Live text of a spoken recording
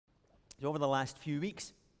So over the last few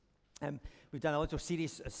weeks, we've done a little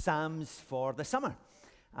series of Psalms for the summer.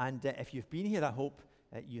 And if you've been here, I hope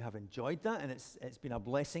you have enjoyed that, and it's been a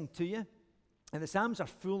blessing to you. And the Psalms are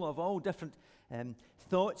full of all different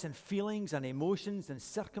thoughts and feelings and emotions and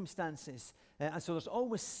circumstances. And so there's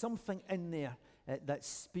always something in there that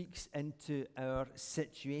speaks into our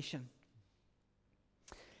situation.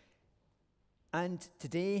 And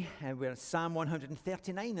today we're at Psalm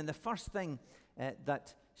 139, and the first thing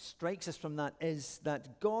that strikes us from that is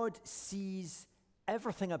that God sees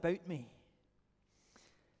everything about me.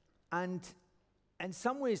 And in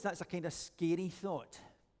some ways, that's a kind of scary thought.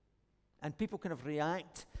 And people kind of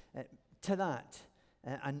react to that,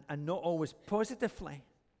 and not always positively.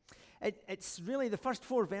 It's really, the first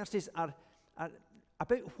four verses are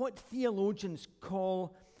about what theologians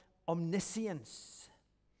call omniscience.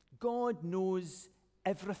 God knows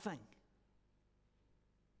everything.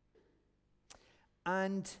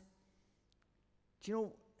 And, do you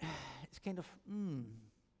know, it's kind of,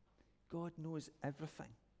 God knows everything.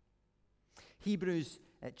 Hebrews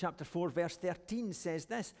chapter 4, verse 13 says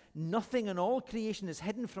this: nothing in all creation is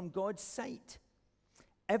hidden from God's sight.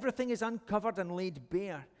 Everything is uncovered and laid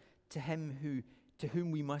bare to him to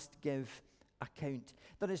whom we must give account.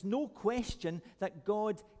 There is no question that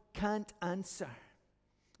God can't answer.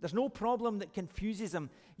 There's no problem that confuses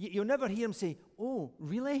him. You'll never hear him say, "Oh,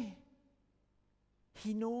 really?"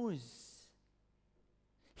 He knows.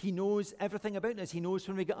 He knows everything about us. He knows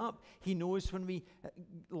when we get up. He knows when we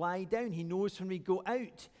lie down. He knows when we go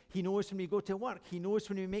out. He knows when we go to work. He knows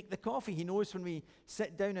when we make the coffee. He knows when we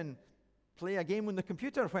sit down and play a game on the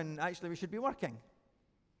computer when actually we should be working.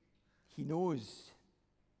 He knows.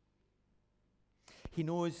 He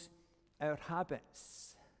knows our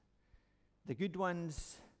habits, the good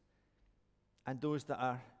ones and those that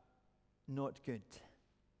are not good.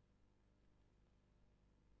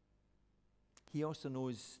 He also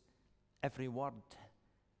knows every word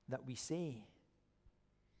that we say.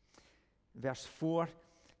 Verse 4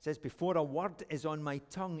 says, before a word is on my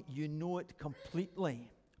tongue, you know it completely,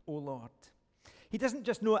 O Lord. He doesn't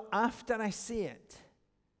just know it after I say it.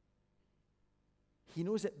 He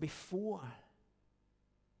knows it before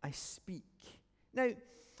I speak. Now, do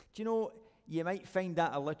you know, you might find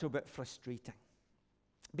that a little bit frustrating.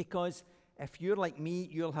 Because if you're like me,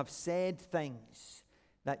 you'll have said things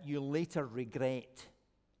that you later regret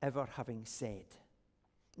ever having said.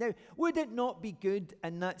 Now, would it not be good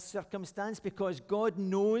in that circumstance, because God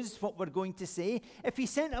knows what we're going to say, if he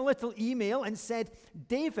sent a little email and said,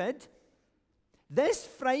 David, this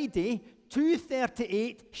Friday,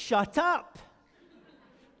 2:38, shut up.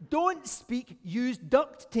 Don't speak, use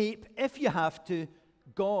duct tape if you have to,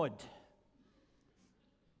 God.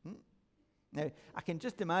 Now, I can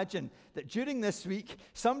just imagine that during this week,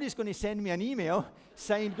 somebody's going to send me an email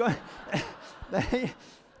saying,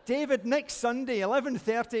 David, next Sunday,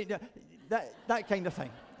 11:30, that kind of thing.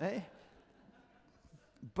 Right?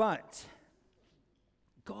 But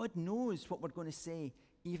God knows what we're going to say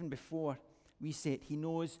even before we say it. He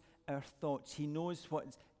knows our thoughts. He knows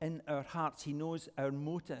what's in our hearts. He knows our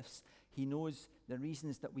motives. He knows the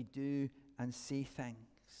reasons that we do and say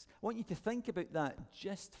things. I want you to think about that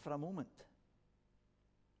just for a moment.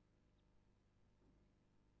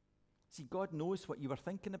 See, God knows what you were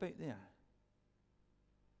thinking about there.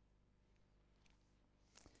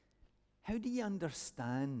 How do you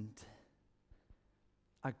understand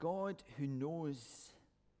a God who knows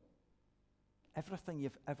everything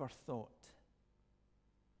you've ever thought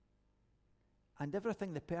and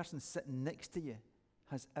everything the person sitting next to you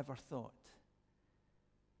has ever thought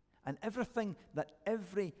and everything that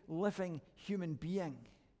every living human being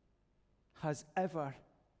has ever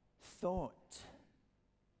thought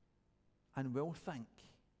and will think?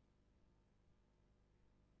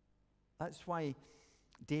 That's why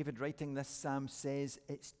David, writing this psalm, says,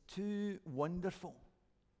 it's too wonderful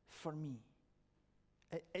for me.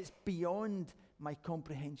 It's beyond my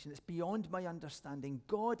comprehension. It's beyond my understanding.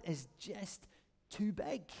 God is just too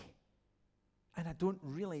big, and I don't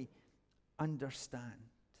really understand.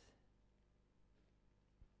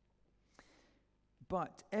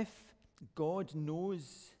 But if God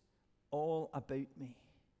knows all about me,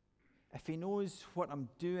 if he knows what I'm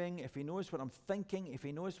doing, if he knows what I'm thinking, if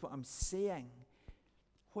he knows what I'm saying,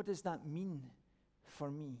 what does that mean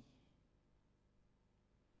for me?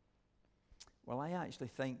 Well, I actually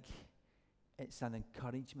think it's an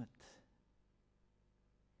encouragement.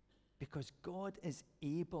 Because God is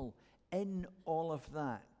able, in all of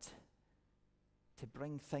that, to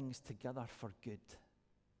bring things together for good.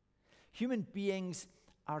 Human beings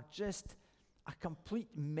are just a complete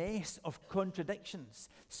mess of contradictions,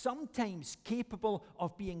 sometimes capable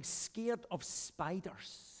of being scared of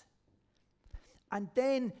spiders, and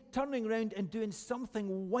then turning around and doing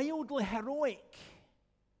something wildly heroic.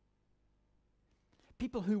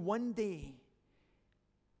 People who one day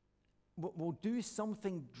will do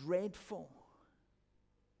something dreadful,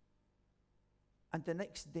 and the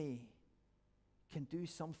next day can do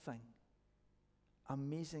something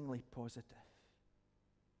amazingly positive.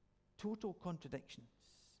 Total contradictions.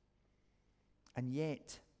 And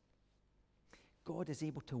yet, God is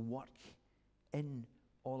able to work in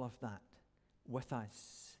all of that with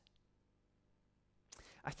us.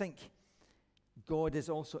 I think God is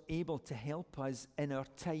also able to help us in our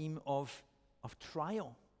time of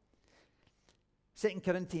trial. 2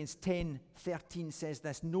 Corinthians 10:13 says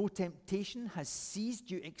this, "No temptation has seized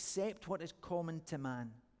you except what is common to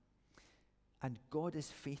man. And God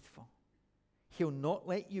is faithful. He'll not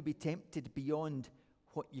let you be tempted beyond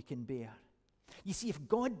what you can bear." You see, if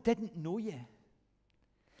God didn't know you,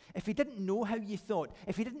 if he didn't know how you thought,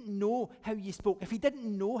 if he didn't know how you spoke, if he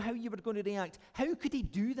didn't know how you were going to react, how could he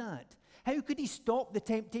do that? How could he stop the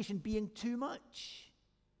temptation being too much?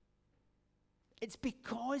 It's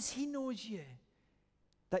because he knows you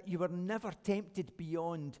that you were never tempted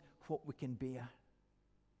beyond what we can bear.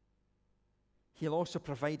 He'll also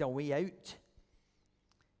provide a way out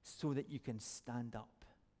so that you can stand up.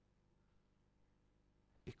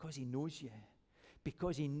 Because he knows you.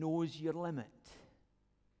 Because he knows your limit.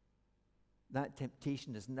 That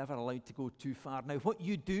temptation is never allowed to go too far. Now, what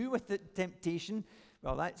you do with the temptation,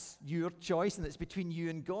 well, that's your choice, and it's between you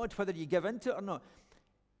and God, whether you give in to it or not.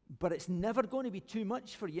 But it's never going to be too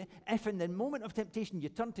much for you. If in the moment of temptation you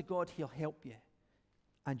turn to God, he'll help you,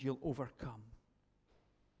 and you'll overcome.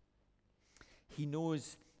 He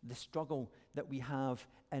knows the struggle that we have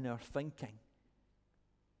in our thinking.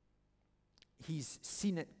 He's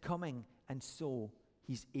seen it coming, and so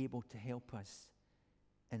he's able to help us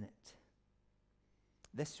in it.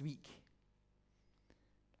 This week,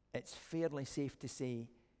 it's fairly safe to say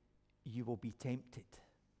you will be tempted.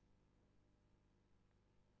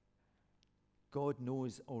 God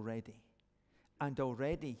knows already, and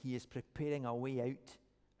already he is preparing a way out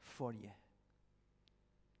for you.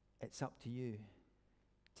 It's up to you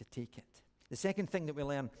to take it. The second thing that we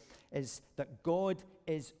learn is that God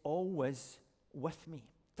is always with me.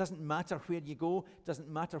 Doesn't matter where you go, doesn't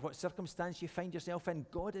matter what circumstance you find yourself in,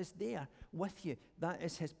 God is there with you. That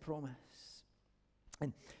is his promise.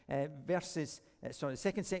 And the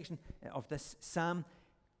second section of this psalm,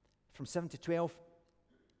 from 7 to 12,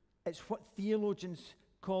 it's what theologians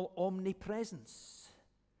call omnipresence.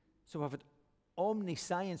 So we've had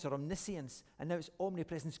omniscience or omniscience, and now it's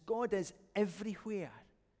omnipresence. God is everywhere,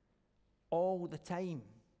 all the time.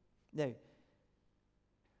 Now,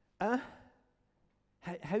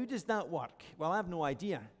 how does that work? Well, I have no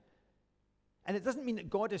idea. And it doesn't mean that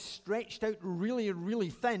God is stretched out really,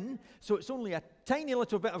 really thin, so it's only a tiny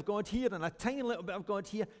little bit of God here and a tiny little bit of God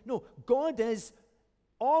here. No, God is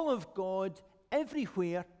all of God,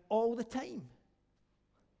 everywhere, all the time.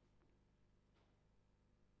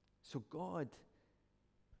 So God,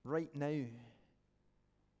 right now,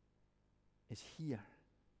 is here.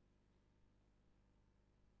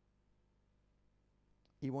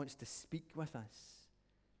 He wants to speak with us.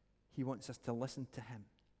 He wants us to listen to him.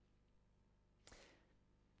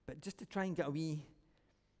 But just to try and get a wee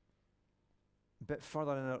bit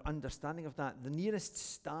further in our understanding of that, the nearest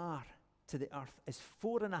star to the earth is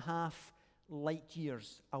 4.5 light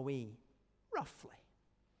years away, roughly.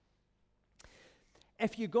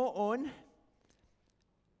 If you got on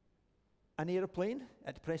an aeroplane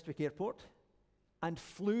at Prestwick Airport and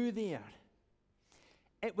flew there,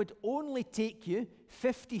 it would only take you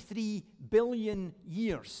 53 billion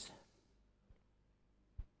years.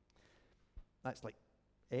 That's like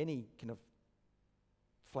any kind of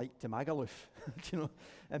flight to Magaluf,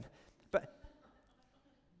 but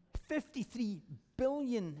 53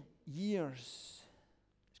 billion years.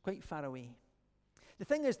 It's quite far away. The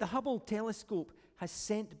thing is, the Hubble telescope has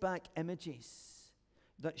sent back images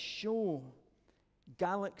that show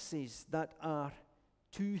galaxies that are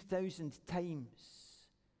 2,000 times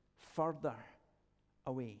further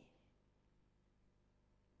away.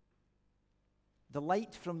 The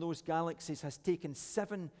light from those galaxies has taken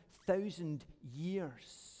 7,000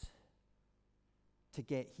 years to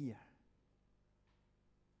get here.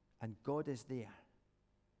 And God is there,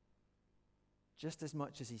 just as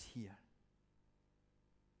much as he's here.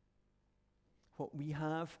 What we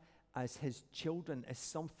have as his children is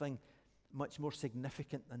something much more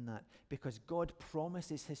significant than that, because God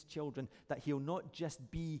promises his children that he'll not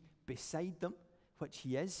just be beside them which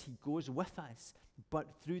he is. He goes with us,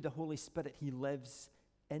 but through the Holy Spirit, he lives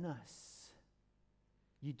in us.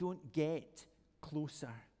 You don't get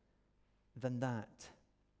closer than that.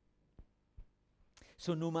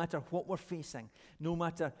 So no matter what we're facing, no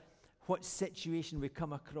matter what situation we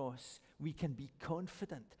come across, we can be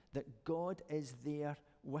confident that God is there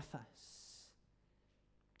with us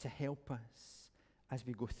to help us as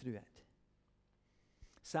we go through it.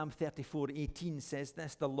 Psalm 34:18 says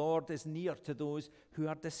this, "The Lord is near to those who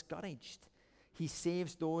are discouraged. He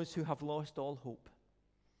saves those who have lost all hope."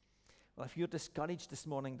 Well, if you're discouraged this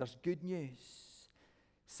morning, there's good news.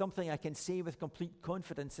 Something I can say with complete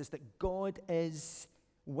confidence is that God is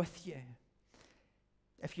with you.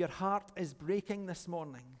 If your heart is breaking this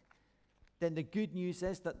morning, then the good news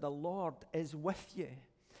is that the Lord is with you.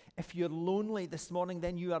 If you're lonely this morning,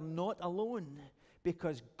 then you are not alone,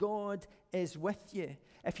 because God is with you.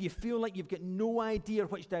 If you feel like you've got no idea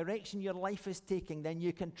which direction your life is taking, then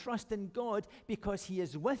you can trust in God because he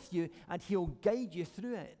is with you and he'll guide you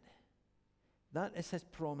through it. That is his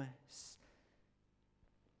promise.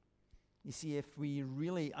 You see, if we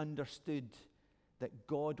really understood that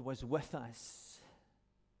God was with us,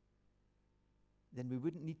 then we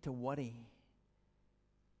wouldn't need to worry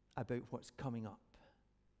about what's coming up.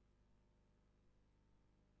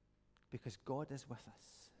 Because God is with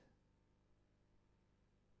us.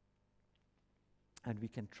 And we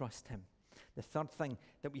can trust him. The third thing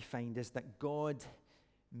that we find is that God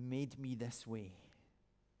made me this way.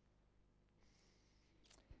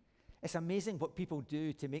 It's amazing what people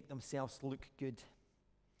do to make themselves look good.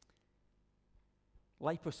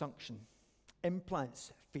 Liposuction,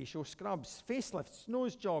 implants, facial scrubs, facelifts,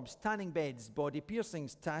 nose jobs, tanning beds, body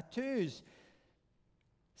piercings, tattoos.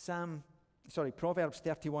 Proverbs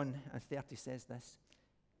 31:30 says this,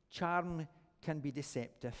 "Charm can be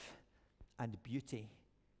deceptive, and beauty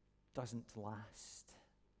doesn't last."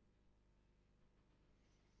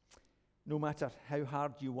 No matter how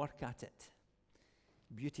hard you work at it,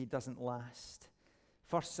 beauty doesn't last.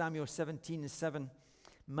 1 Samuel 17:7,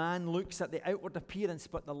 "Man looks at the outward appearance,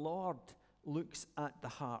 but the Lord looks at the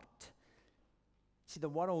heart." See, the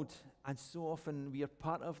world, and so often we are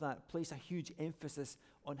part of that, place a huge emphasis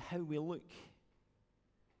on how we look.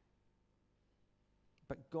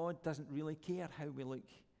 But God doesn't really care how we look.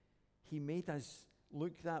 He made us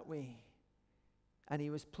look that way, and he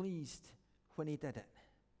was pleased when he did it.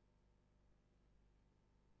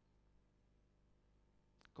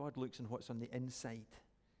 God looks on what's on the inside,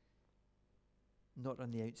 not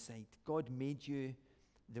on the outside. God made you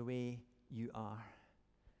the way you are,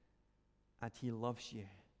 and he loves you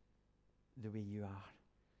the way you are.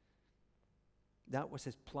 That was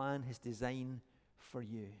his plan, his design for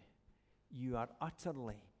you. You are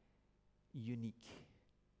utterly unique.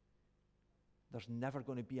 There's never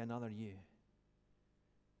going to be another you.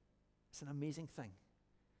 It's an amazing thing.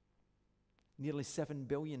 Nearly 7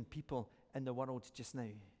 billion people in the world just now,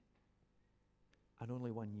 and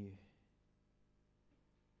only one you.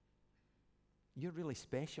 You're really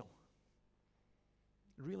special.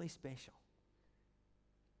 Really special.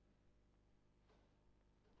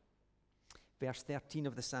 Verse 13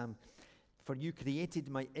 of the Psalm, "For you created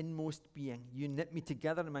my inmost being. You knit me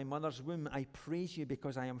together in my mother's womb. I praise you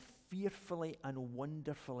because I am fearfully and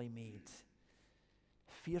wonderfully made."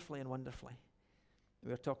 Fearfully and wonderfully.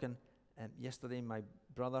 We were talking yesterday, my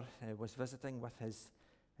brother was visiting with his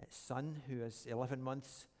son, who is 11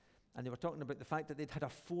 months, and they were talking about the fact that they'd had a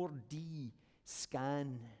 4D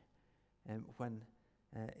scan when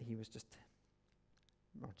he was just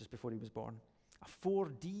before he was born. A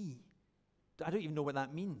 4D. I don't even know what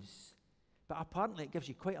that means, but apparently it gives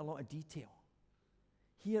you quite a lot of detail.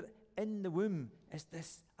 Here in the womb is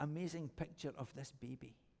this amazing picture of this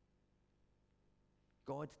baby.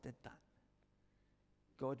 God did that.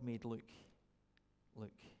 God made Luke.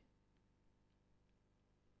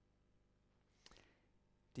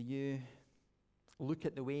 Do you look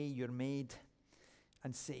at the way you're made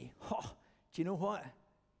and say, "Oh, do you know what?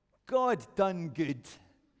 God done good.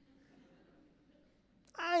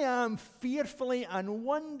 I am fearfully and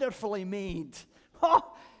wonderfully made.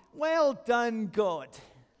 Oh, well done, God."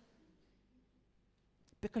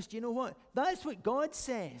 Because do you know what? That's what God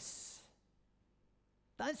says.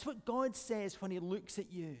 That's what God says when he looks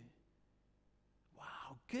at you.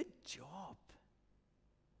 Wow, good job.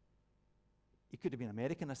 He could have been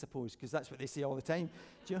American, I suppose, because that's what they say all the time.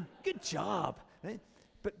 Do you know? Good job. Right?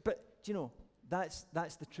 But do you know, that's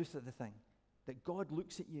the truth of the thing. That God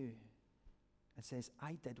looks at you and says,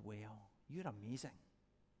 "I did well. You're amazing."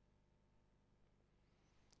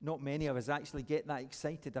 Not many of us actually get that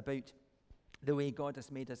excited about the way God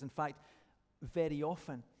has made us. In fact, very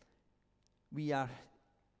often, We are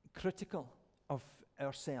critical of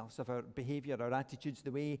ourselves, of our behavior, our attitudes,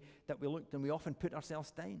 the way that we look, and we often put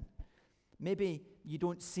ourselves down. Maybe you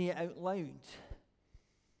don't say it out loud.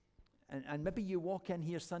 And maybe you walk in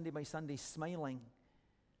here Sunday by Sunday smiling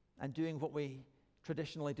and doing what we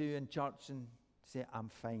traditionally do in church and say, I'm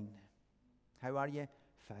fine. How are you?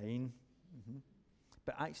 Fine. Mm-hmm.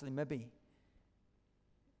 But actually, maybe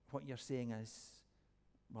what you're saying is,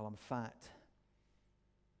 well, I'm fat,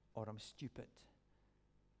 or I'm stupid,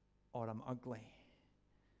 or I'm ugly,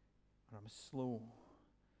 or I'm slow.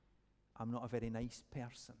 I'm not a very nice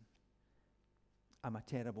person. I'm a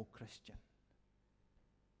terrible Christian.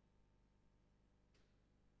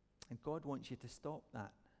 And God wants you to stop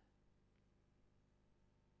that,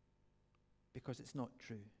 because it's not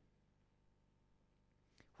true.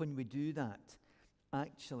 When we do that,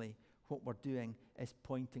 actually what we're doing is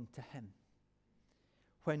pointing to Him.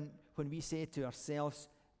 When we say to ourselves,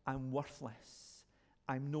 I'm worthless,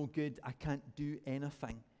 I'm no good, I can't do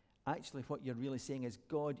anything, actually what you're really saying is,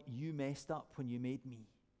 God, you messed up when you made me.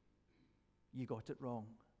 You got it wrong.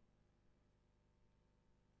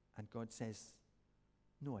 And God says,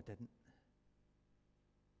 no, I didn't.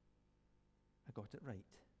 I got it right.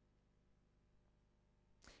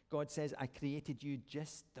 God says, I created you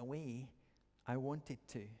just the way I wanted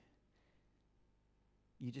to.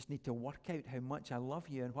 You just need to work out how much I love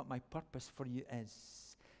you and what my purpose for you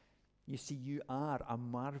is. You see, you are a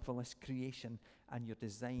marvelous creation, and you're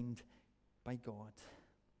designed by God.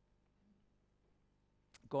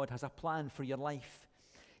 God has a plan for your life.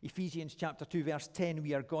 Ephesians chapter 2, verse 10,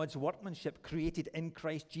 we are God's workmanship, created in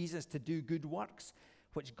Christ Jesus to do good works,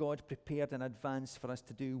 which God prepared in advance for us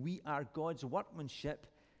to do. We are God's workmanship,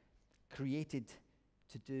 created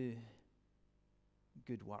to do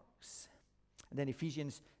good works. And then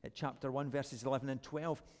Ephesians chapter 1, verses 11 and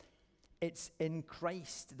 12, it's in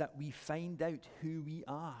Christ that we find out who we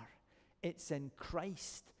are. It's in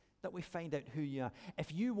Christ that we find out who you are.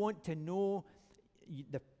 If you want to know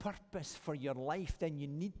the purpose for your life, then you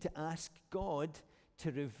need to ask God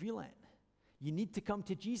to reveal it. You need to come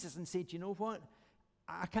to Jesus and say, do you know what?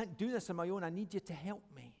 I can't do this on my own. I need you to help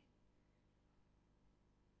me.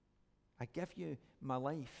 I give you my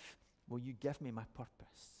life. Will you give me my purpose?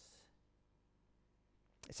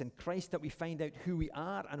 It's in Christ that we find out who we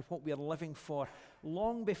are and what we are living for.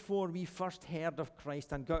 Long before we first heard of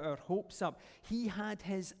Christ and got our hopes up, He had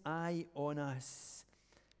His eye on us,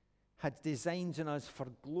 had designs in us for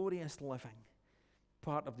glorious living,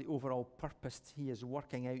 part of the overall purpose He is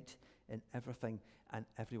working out in everything and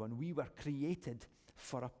everyone. We were created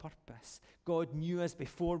for a purpose. God knew us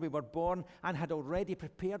before we were born and had already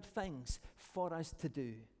prepared things for us to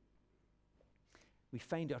do. We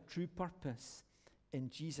find our true purpose in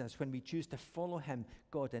Jesus. When we choose to follow Him,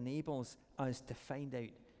 God enables us to find out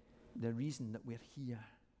the reason that we're here.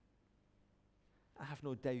 I have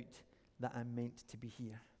no doubt that I'm meant to be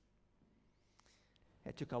here.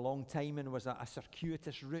 It took a long time and was a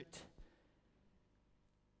circuitous route.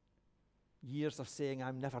 Years of saying,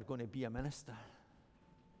 I'm never going to be a minister.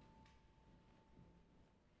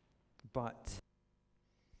 But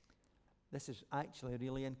this is actually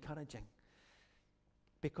really encouraging.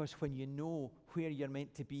 Because when you know where you're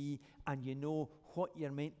meant to be and you know what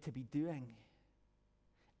you're meant to be doing,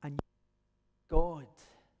 and God,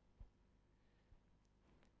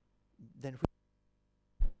 then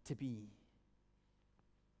where to be?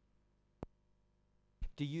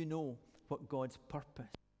 Do you know what God's purpose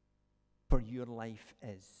for your life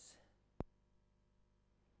is?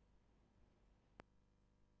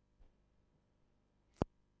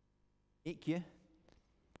 Make you,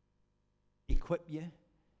 equip you.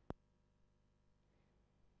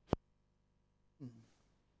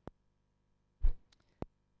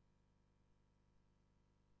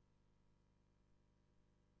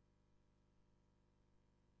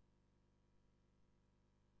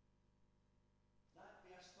 That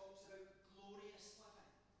verse talks about glorious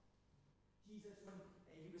living. Jesus, when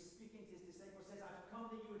he was speaking to his disciples,